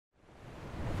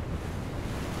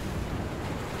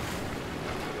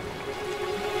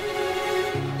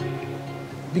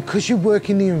Because you work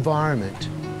in the environment,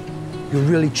 you're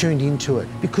really tuned into it.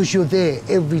 Because you're there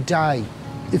every day.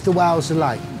 If the whales are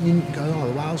late, you go, oh,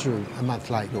 the whales are a month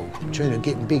late, or tuna are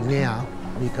getting big now.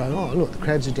 And you go, oh, look, the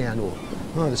crabs are down, or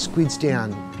oh, the squid's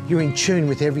down. You're in tune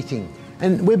with everything.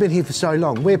 And we've been here for so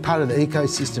long. We're part of the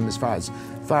ecosystem as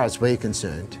far as we're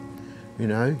concerned. You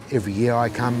know, every year I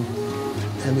come,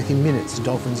 and within minutes the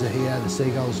dolphins are here, the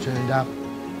seagulls turned up.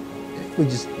 We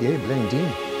just, yeah, blend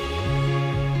in.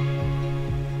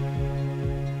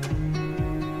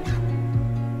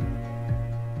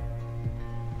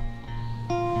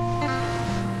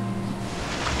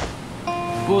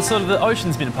 Well, sort of the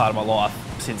ocean's been a part of my life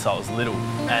since I was little,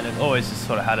 and it always just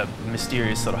sort of had a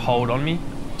mysterious sort of hold on me.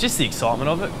 Just the excitement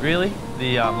of it, really.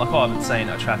 Like I haven't seen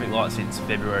a traffic light since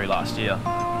February last year,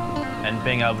 and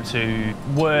being able to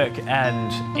work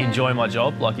and enjoy my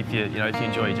job. Like if you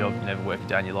enjoy your job, you never work a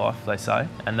day in your life, they say,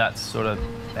 and that's sort of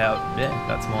how, yeah,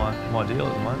 that's my deal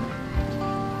at the moment.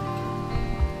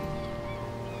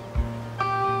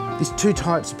 There's two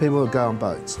types of people that go on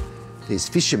boats. There's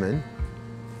fishermen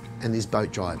and there's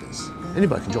boat drivers.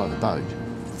 Anybody can drive a boat.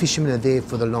 Fishermen are there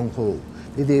for the long haul.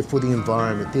 They're there for the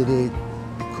environment. They're there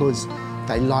because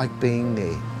they like being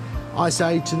there. I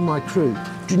say to my crew,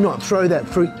 do not throw that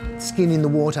fruit skin in the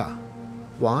water.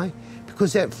 Why?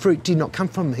 Because that fruit did not come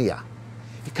from here.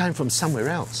 It came from somewhere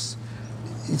else.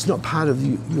 It's not part of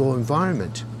your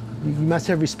environment. You must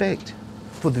have respect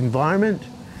for the environment,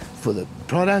 for the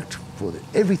product, for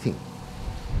everything.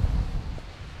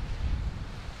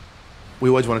 We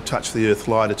always want to touch the earth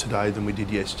lighter today than we did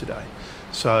yesterday.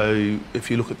 So if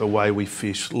you look at the way we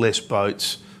fish, less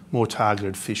boats, more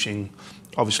targeted fishing,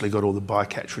 obviously got all the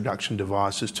bycatch reduction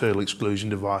devices, turtle exclusion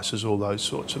devices, all those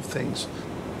sorts of things.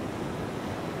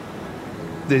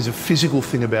 There's a physical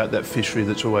thing about that fishery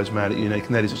that's always made it unique,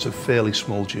 and that is it's a fairly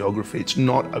small geography. It's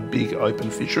not a big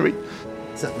open fishery.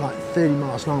 It's like 30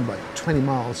 miles long, but 20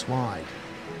 miles wide.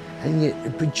 And yet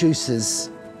it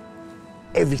produces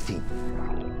everything.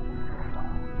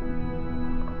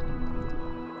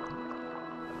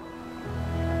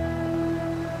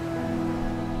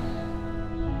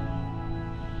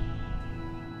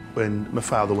 When my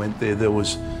father went there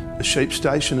was a sheep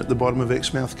station at the bottom of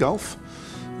Exmouth Gulf.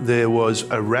 There was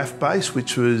a RAF base,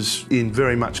 which was in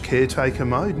very much caretaker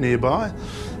mode nearby,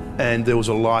 and there was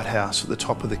a lighthouse at the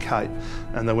top of the cape.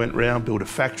 And they went round, built a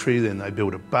factory, then they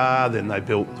built a bar, then they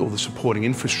built all the supporting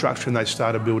infrastructure, and they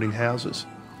started building houses.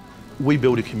 We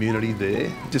built a community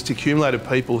there, just accumulated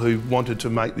people who wanted to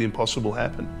make the impossible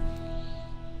happen.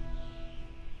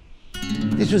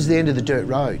 This was the end of the dirt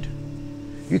road.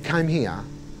 You came here,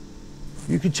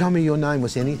 you could tell me your name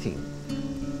was anything.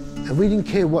 And we didn't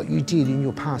care what you did in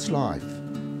your past life,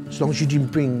 as long as you didn't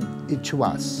bring it to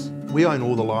us. We own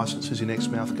all the licences in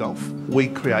Exmouth Gulf. We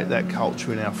create that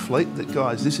culture in our fleet that,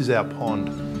 guys, this is our pond.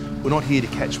 We're not here to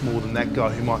catch more than that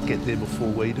guy who might get there before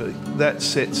we do. That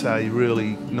sets a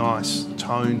really nice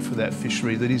tone for that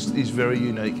fishery that is very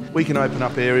unique. We can open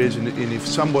up areas, and if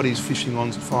somebody's fishing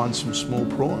on to find some small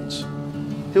prawns,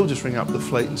 he'll just ring up the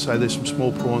fleet and say there's some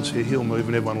small prawns here, he'll move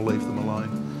and everyone will leave them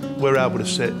alone. We're able to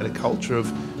set a culture of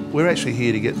we're actually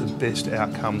here to get the best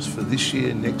outcomes for this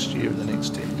year, next year and the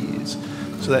next 10 years.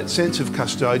 So that sense of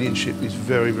custodianship is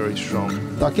very, very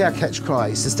strong. Like our catch cry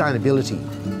is sustainability.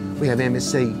 We have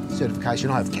MSC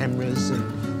certification, I have cameras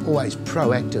and always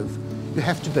proactive. You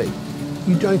have to be.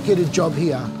 You don't get a job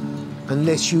here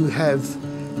unless you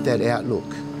have that outlook.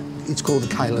 It's called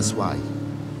the Kalis way.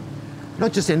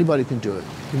 Not just anybody can do it.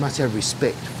 You must have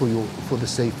respect for the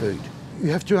seafood. You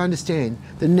have to understand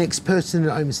the next person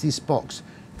that owns this box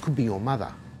could be your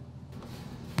mother.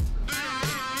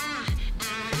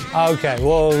 Okay,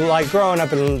 well, like growing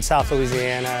up in South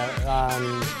Louisiana,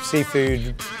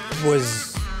 seafood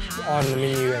was on the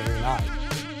menu every night.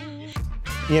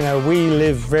 You know, we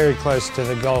live very close to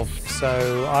the Gulf,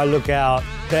 so I look out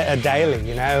daily,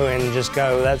 you know, and just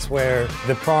go, that's where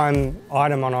the prime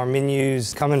item on our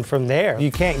menu's coming from there. You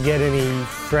can't get any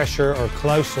fresher or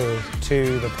closer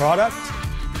to the product.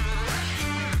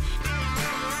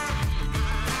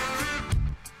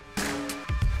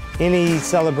 Any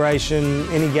celebration,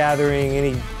 any gathering,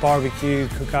 any barbecue,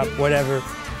 cook-up, whatever,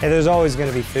 and there's always going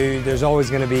to be food. There's always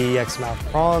going to be Exmouth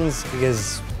prawns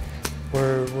because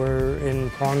we're in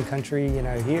prawn country, you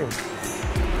know, here.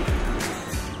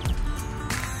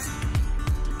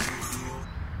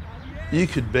 You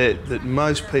could bet that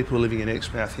most people living in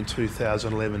Exmouth in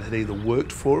 2011 had either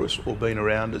worked for us or been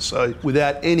around us. So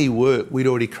without any work, we'd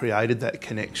already created that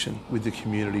connection with the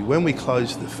community. When we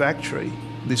closed the factory,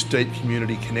 this deep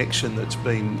community connection that's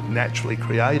been naturally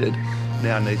created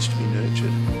now needs to be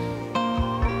nurtured.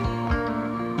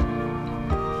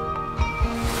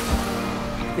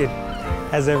 it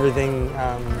has everything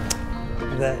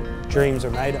that dreams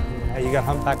are made of. You got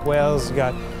humpback whales, you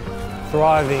got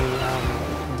thriving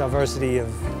diversity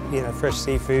of fresh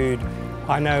seafood.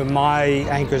 I know my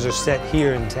anchors are set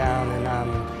here in town,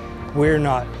 and we're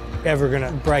not ever going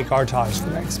to break our ties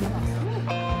from Exmouth.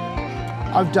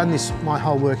 I've done this my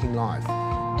whole working life.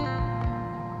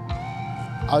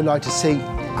 I'd like to see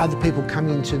other people come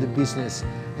into the business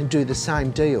and do the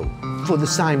same deal for the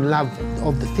same love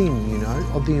of the thing,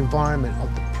 of the environment,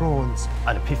 of the prawns.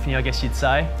 An epiphany, I guess you'd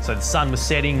say. So the sun was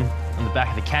setting on the back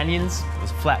of the canyons, it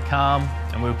was flat calm,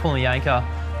 and we were pulling the anchor,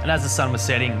 and as the sun was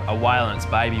setting, a whale and its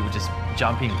baby were just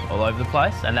jumping all over the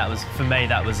place, and that was, for me,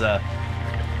 that was a,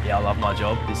 yeah, I love my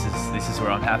job, this is where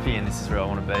I'm happy and this is where I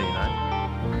want to be,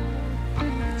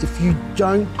 If you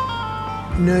don't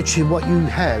nurture what you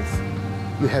have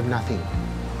nothing.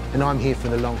 And I'm here for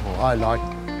the long haul. I like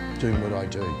doing what I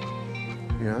do,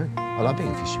 I like being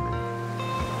a fisherman.